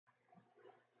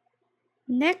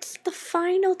Next, the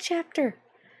final chapter.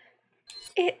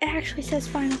 It actually says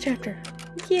final chapter.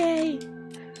 Yay!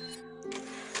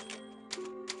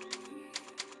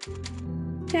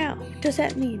 Now, does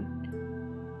that mean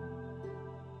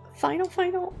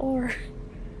final or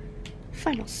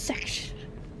final section?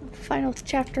 Final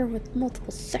chapter with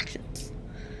multiple sections.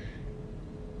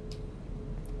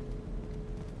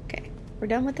 Okay, we're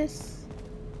done with this.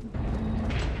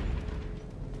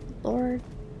 Lord,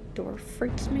 door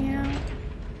freaks me out.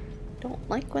 Don't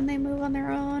like when they move on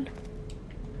their own.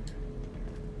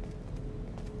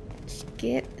 Just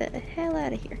get the hell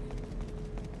out of here.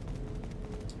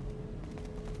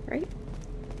 Right?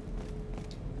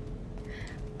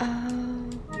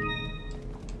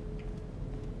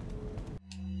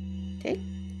 Okay,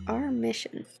 our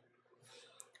mission.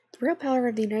 The real power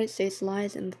of the United States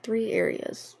lies in the three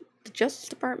areas: the Justice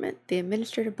Department, the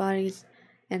administrative bodies,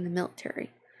 and the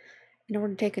military. In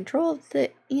order to take control of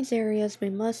these areas, we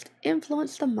must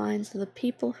influence the minds of the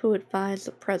people who advise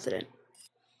the president.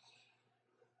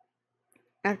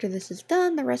 After this is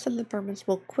done, the rest of the departments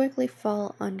will quickly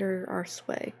fall under our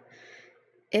sway.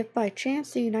 If by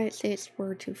chance the United States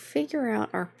were to figure out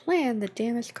our plan, the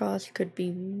damage caused could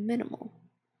be minimal.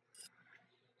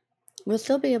 We'll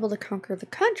still be able to conquer the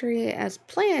country as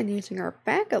planned using our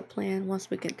backup plan. Once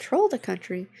we control the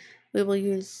country, we will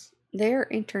use their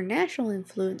international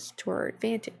influence to our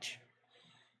advantage.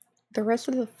 The rest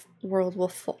of the world will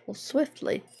follow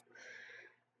swiftly.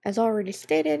 As already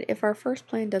stated, if our first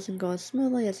plan doesn't go as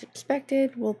smoothly as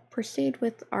expected, we'll proceed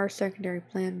with our secondary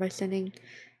plan by sending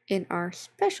in our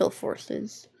special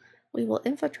forces. We will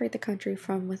infiltrate the country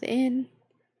from within,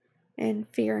 and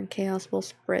fear and chaos will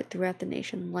spread throughout the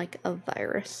nation like a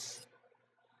virus.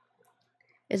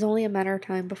 It's only a matter of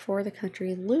time before the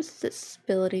country loses its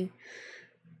stability.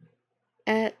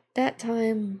 At that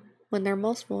time, when they're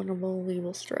most vulnerable, we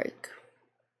will strike.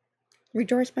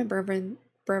 Rejoice, my brethren.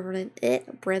 The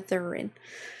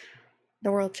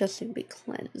world just to be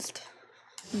cleansed.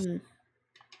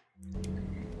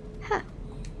 Ha.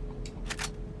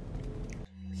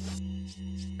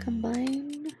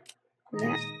 Combine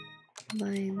that,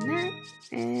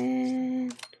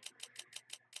 and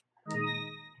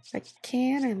if I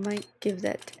can, I might give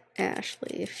that to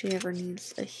Ashley if she ever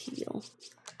needs a heal.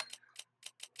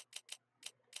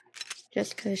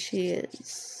 Just because she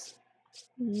is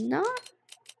not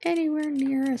anywhere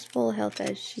near as full health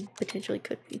as she potentially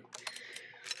could be.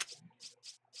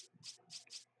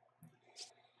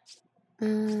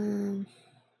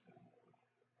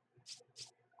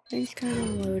 He's kind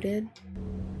of loaded.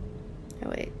 Oh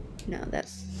wait, no,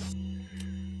 that's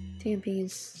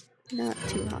TMP's not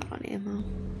too hot on ammo.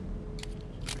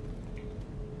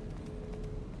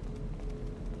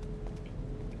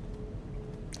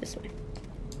 This way.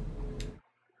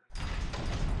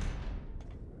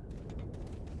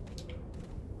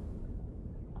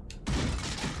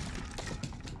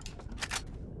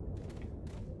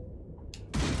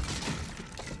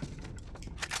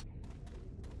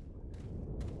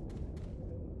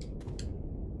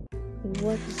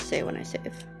 What does it say when I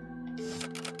save?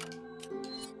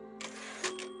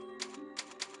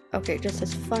 Okay, just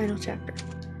says final chapter.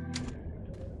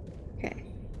 Okay.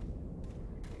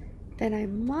 Then I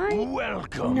might not.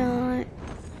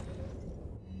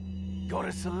 Got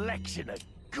a selection of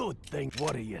good things.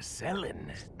 What are you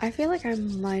selling? I feel like I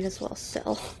might as well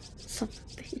sell some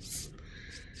of these.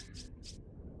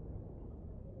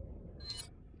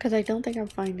 Because I don't think I'm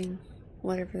finding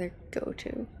whatever they go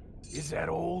to. Is that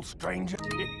all, stranger?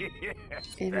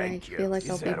 And I feel like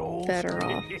I'll be better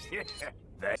off.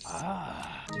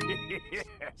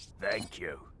 Thank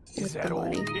you. With the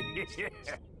money.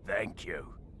 Thank you.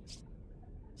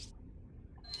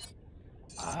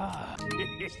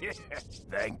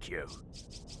 Thank you.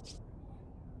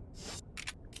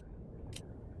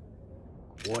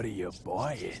 What are you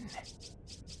buying?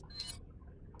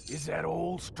 Is that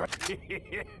all?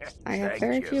 I have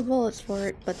very few bullets for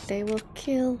it, but they will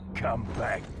kill. Come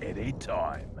back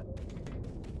anytime.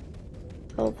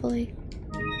 Hopefully.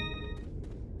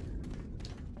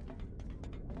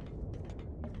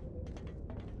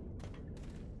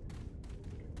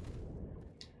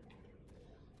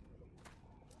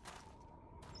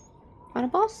 On a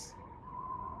boss?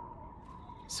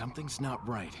 Something's not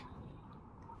right.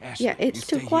 Ashley, yeah, it's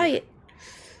too quiet.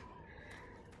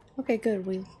 Okay, good.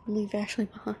 We leave Ashley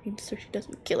behind so she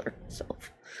doesn't kill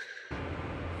herself.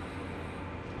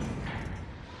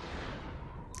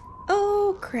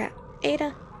 Oh, crap.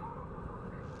 Ada.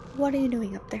 What are you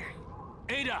doing up there?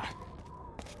 Ada!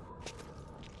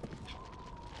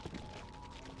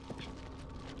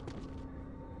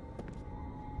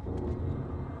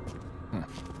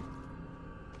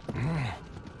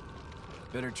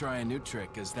 Better try a new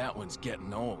trick, cause that one's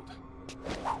getting old.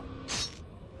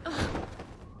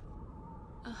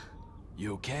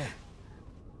 You okay?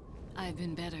 I've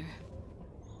been better.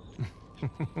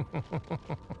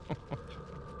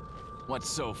 What's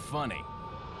so funny?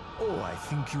 Oh, I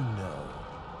think you know.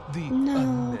 The No.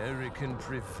 American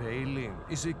prevailing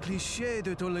is a cliché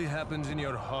that only happens in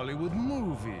your Hollywood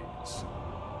movies.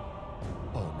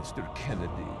 Oh, Mr.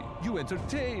 Kennedy, you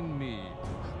entertain me.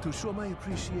 To show my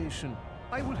appreciation,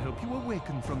 I will help you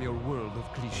awaken from your world of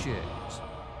clichés.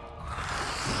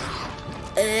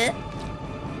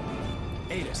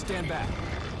 Ada, stand back.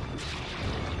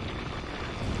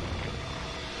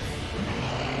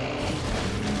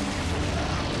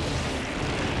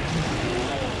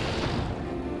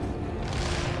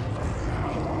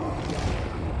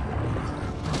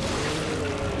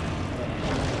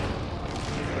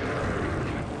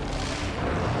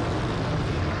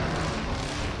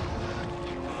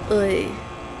 Oy.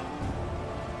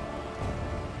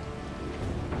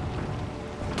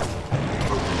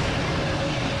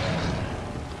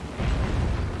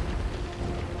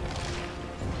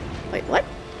 Wait, what?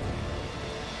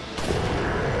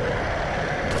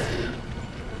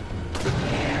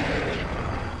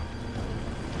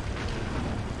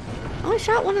 I only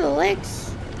shot one of the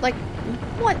legs, like,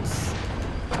 once.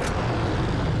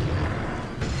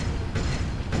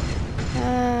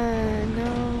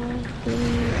 No,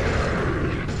 please.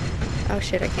 Oh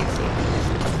shit, I can't see it.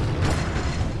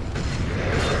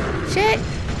 Shit!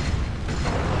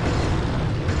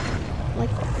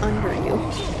 Like, under you.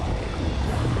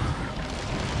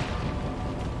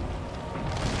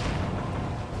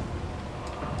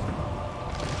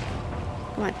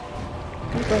 Come on.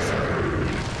 Come closer.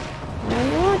 No,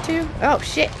 you want to. Oh,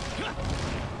 shit.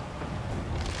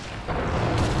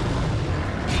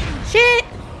 Shit!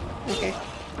 Okay.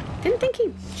 Didn't think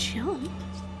he'd jump.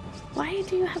 Why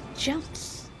do you have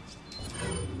jumps?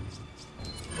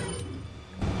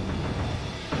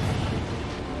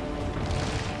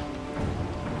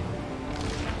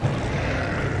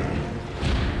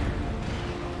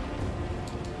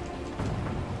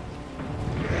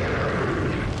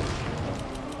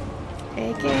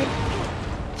 Take it.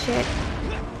 Shit.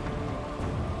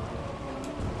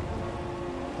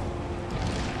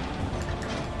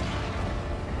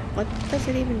 What does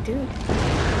it even do?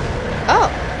 Oh!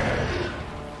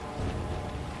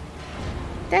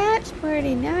 That's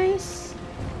pretty nice.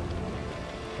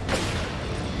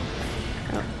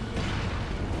 Oh.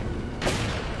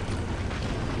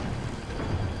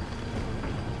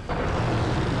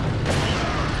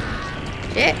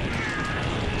 Shit.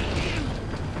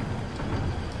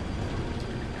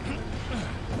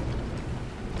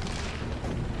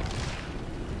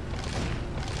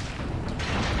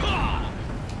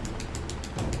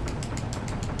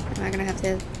 Am I gonna have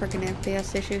the freaking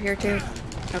FPS issue here too?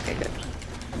 Okay, good.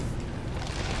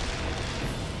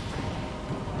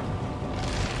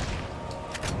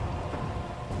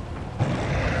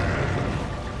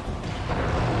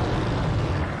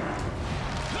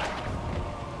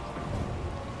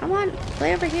 Come on,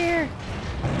 play over here.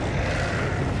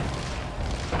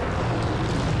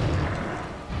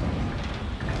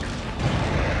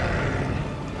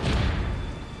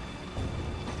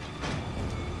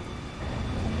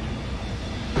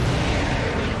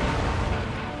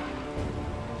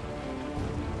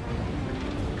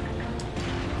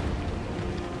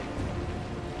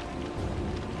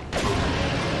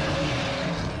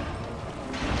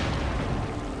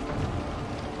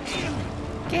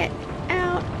 Get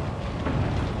out.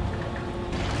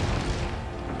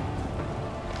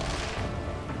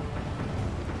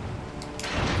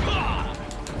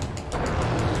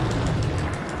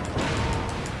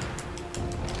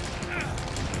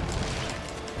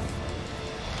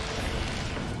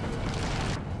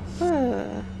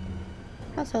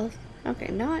 How's health?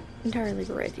 Okay, not entirely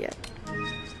red yet.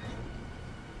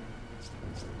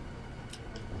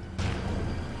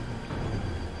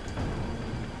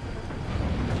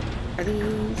 Are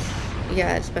these?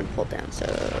 Yeah, it's been pulled down, so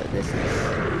this is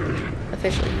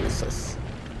officially useless.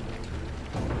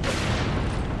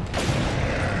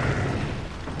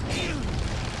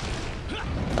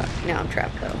 Fuck, now I'm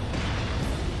trapped though.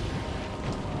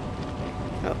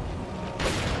 Oh.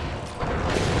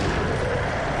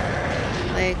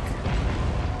 Like.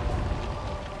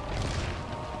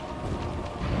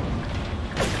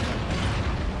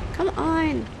 Come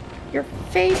on! Your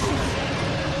face is...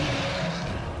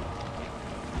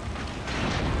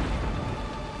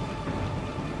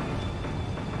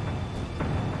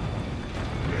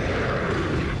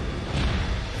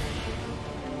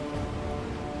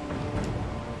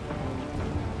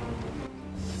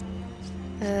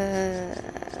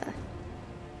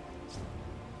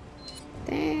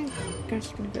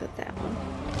 just gonna go with that one.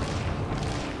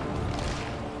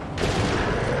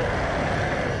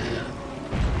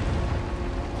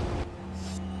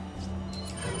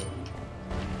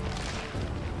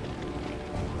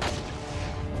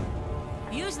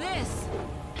 Use this.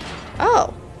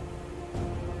 Oh!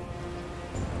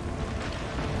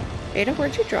 Ada,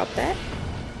 where'd you drop that?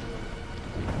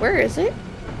 Where is it?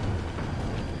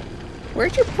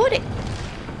 Where'd you put it?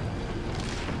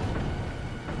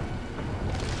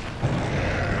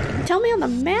 Can you tell me on the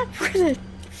map where the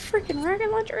freaking rocket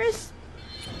launcher is?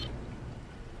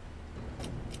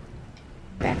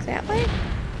 Back that way?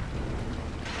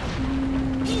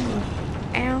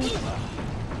 Ow.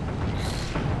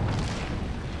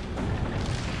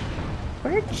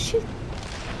 Where'd she...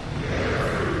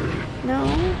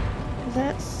 No,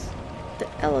 that's the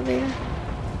elevator.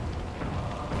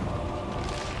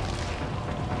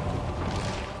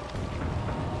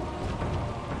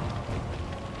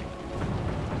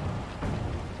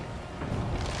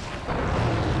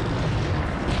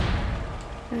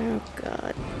 Oh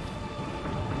god.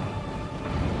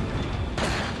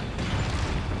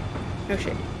 Oh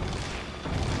shit.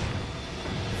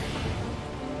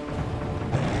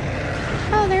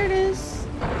 Oh, there it is.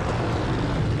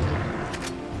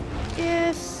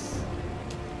 Yes.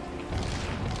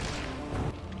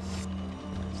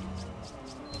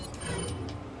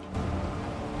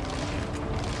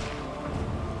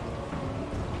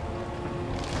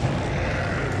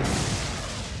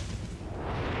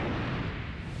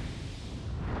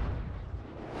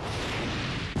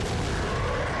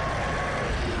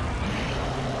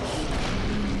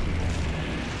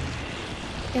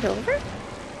 Get over?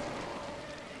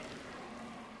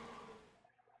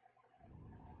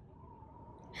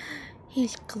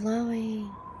 He's glowing,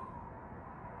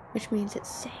 which means it's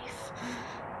safe.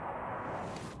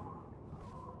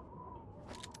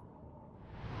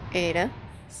 Ada?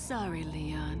 Sorry,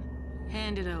 Leon.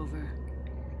 Hand it over.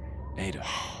 Ada,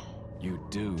 you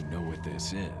do know what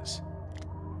this is.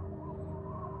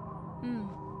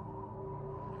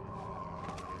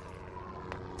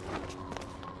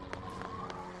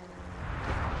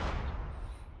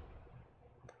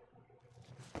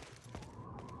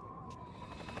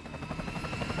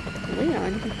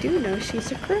 Leon, you do know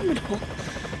she's a criminal.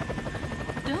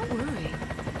 Don't worry.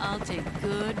 I'll take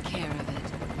good care of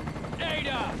it.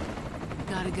 Ada!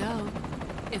 Gotta go.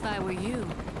 If I were you,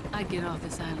 I'd get off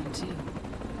this island too.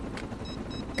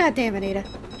 God damn it, Ada.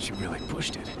 She really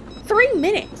pushed it. 3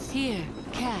 minutes! Here,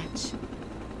 catch.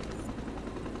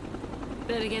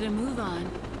 Better get a move on.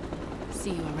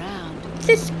 See you around.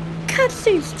 This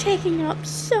cutscene's taking up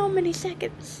so many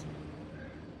seconds.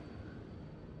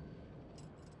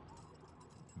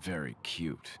 Very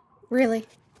cute. Really?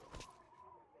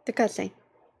 The cutscene.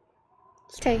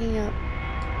 It's taking up.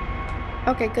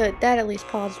 Okay, good. That at least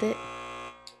paused it.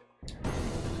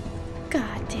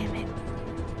 God damn it.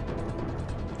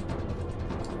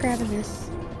 Grabbing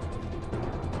this.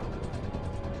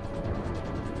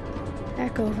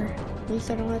 Back over. At least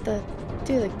I don't have to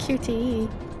do the QTE.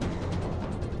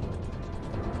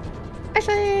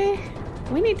 Actually,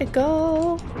 we need to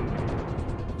go.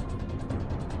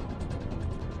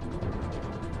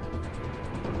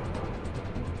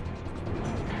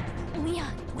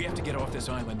 Leon, We have to get off this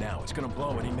island now. It's gonna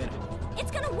blow any minute.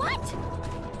 it's gonna what?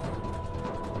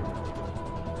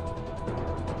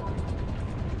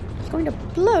 It's going to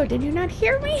blow. Did you not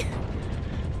hear me?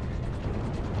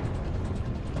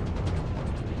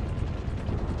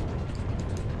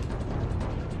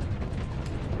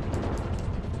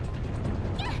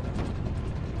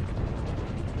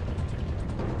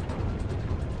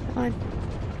 Come on.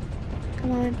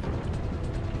 Come on.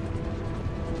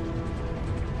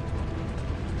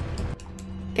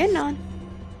 Getting on.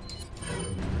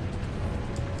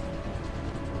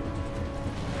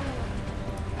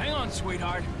 Hang on,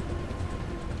 sweetheart.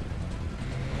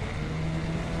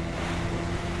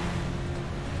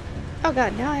 Oh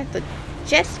god, now I have the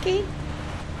jet ski?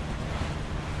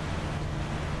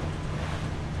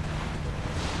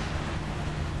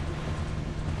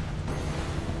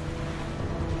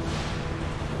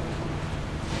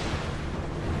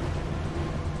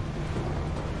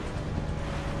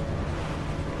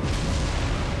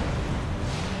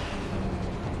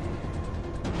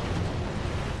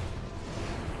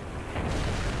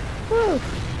 Woo!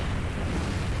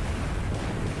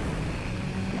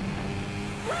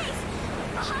 Wait!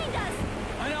 Behind us!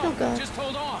 I know. Oh, God. Just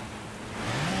hold on.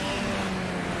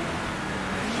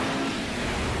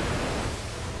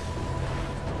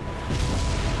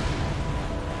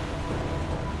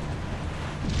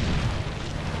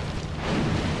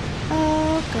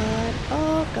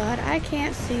 Oh god, I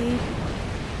can't see.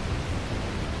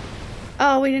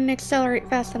 Oh, we didn't accelerate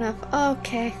fast enough.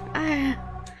 Okay.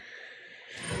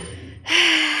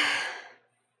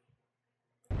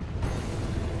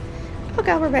 Oh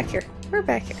god, we're back here. We're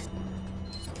back here.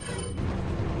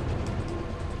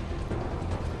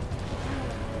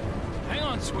 Hang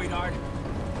on, sweetheart.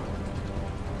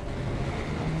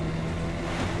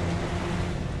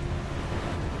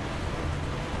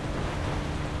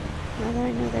 Now that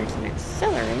I know there's an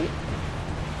accelerate.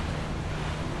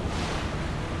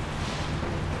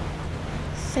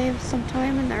 Save some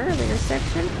time in the earlier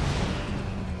section.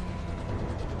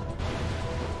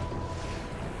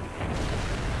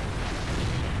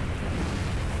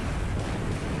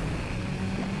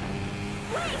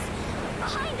 Please!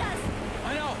 Behind us!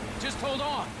 I know. Just hold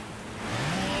on.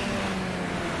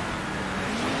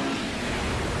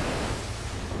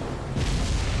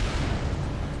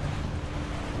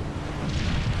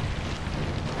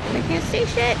 I can't see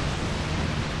shit.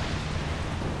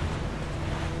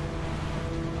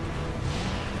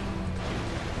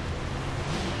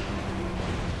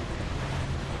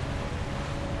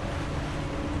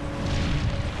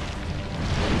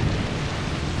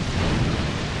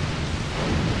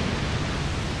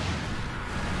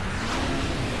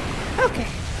 Okay.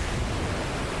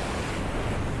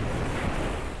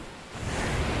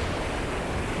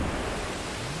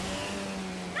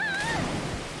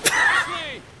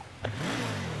 Ashley!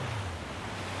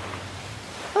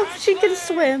 Oh, she can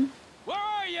swim. Where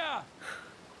are ya?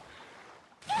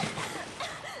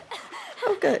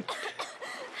 Oh, good.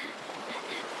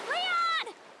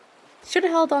 Leon! Should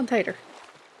have held on tighter.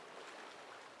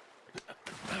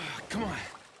 Come on.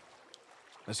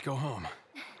 Let's go home.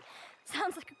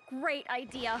 Sounds like a great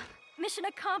idea. Mission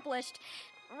accomplished.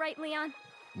 Right, Leon?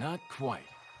 Not quite.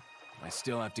 I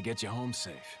still have to get you home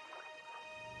safe.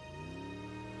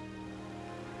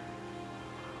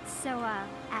 So,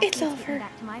 after It's we take over. him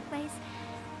back to my place,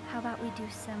 how about we do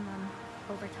some,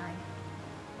 overtime?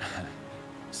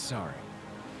 Sorry.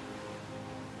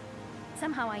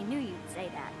 Somehow I knew you'd say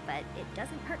that, but it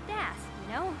doesn't hurt to ask,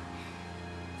 you know?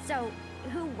 So,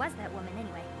 who was that woman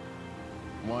anyway?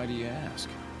 Why do you ask?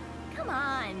 Come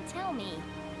on, tell me.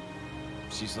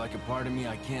 She's like a part of me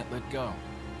I can't let go.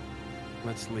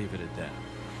 Let's leave it at that.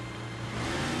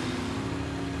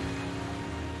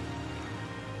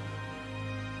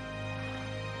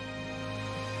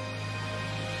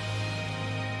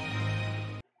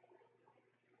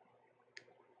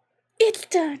 It's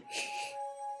done.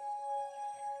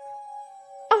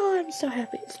 Oh, I'm so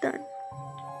happy it's done.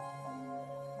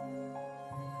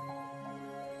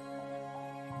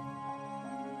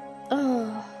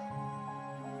 Oh.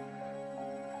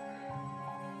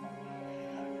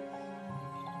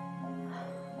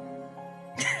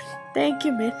 Thank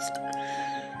you, Mist.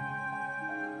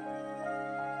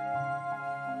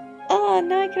 Oh,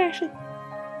 now I can actually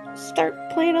start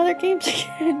playing other games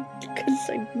again because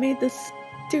I made this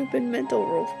stupid mental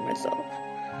rule for myself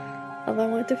of I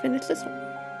wanted to finish this one.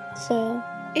 So,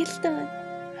 it's done.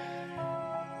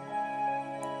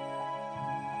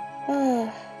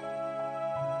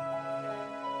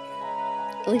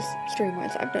 At least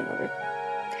stream-wise, I've done other...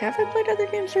 Have I played other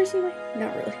games recently?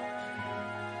 Not really.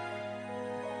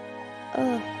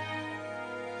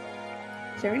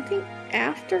 Is there anything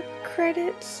after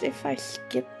credits if I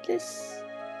skip this?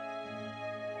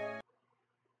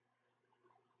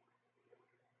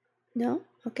 No?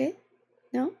 Okay.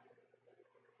 No?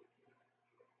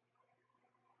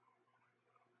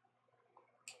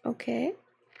 Okay.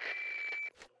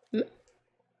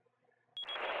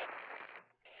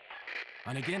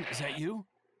 Hunnigan, is that you?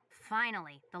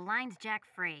 Finally, the line's jack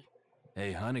free.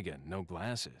 Hey, Hunnigan, no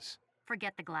glasses.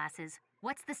 Forget the glasses.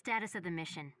 What's the status of the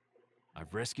mission?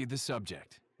 I've rescued the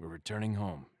subject. We're returning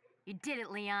home. You did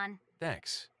it, Leon.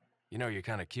 Thanks. You know, you're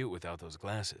kind of cute without those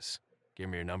glasses. Give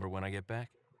me your number when I get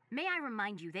back. May I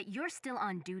remind you that you're still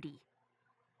on duty.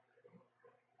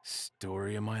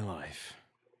 Story of my life.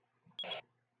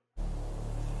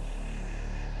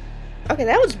 Okay,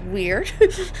 that was weird.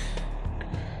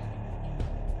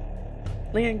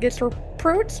 Leon gets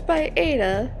reproached by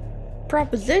Ada,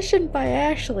 propositioned by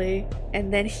Ashley,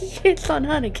 and then he hits on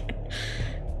Hunnigan.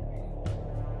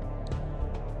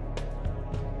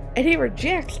 And he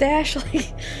rejects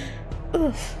Ashley.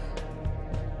 Oof.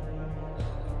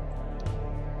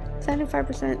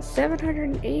 75%,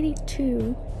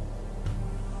 782.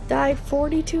 Died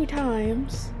 42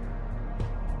 times.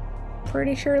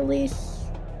 Pretty sure at least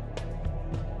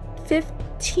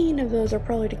 15 of those are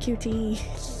probably the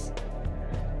QTEs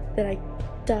that I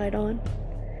died on.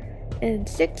 In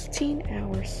 16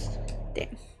 hours.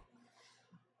 Damn.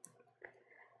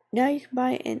 Now you can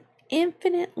buy an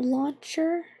infinite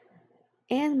launcher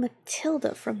And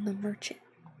Matilda from the Merchant.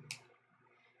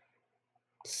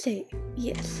 Save.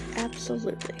 Yes,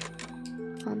 absolutely.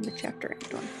 On the chapter end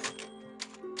one.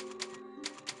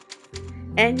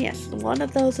 And yes, one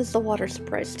of those is the water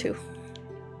surprise too.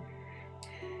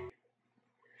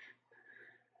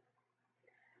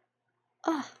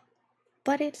 Ah,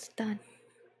 but it's done.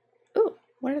 Ooh,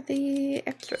 what are the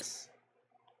extras?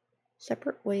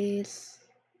 Separate ways.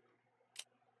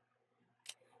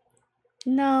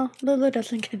 No, Lulu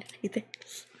doesn't get anything.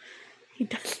 He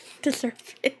doesn't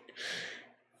deserve it.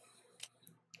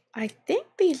 I think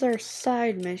these are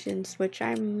side missions, which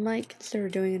I might consider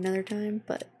doing another time,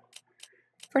 but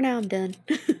for now I'm done.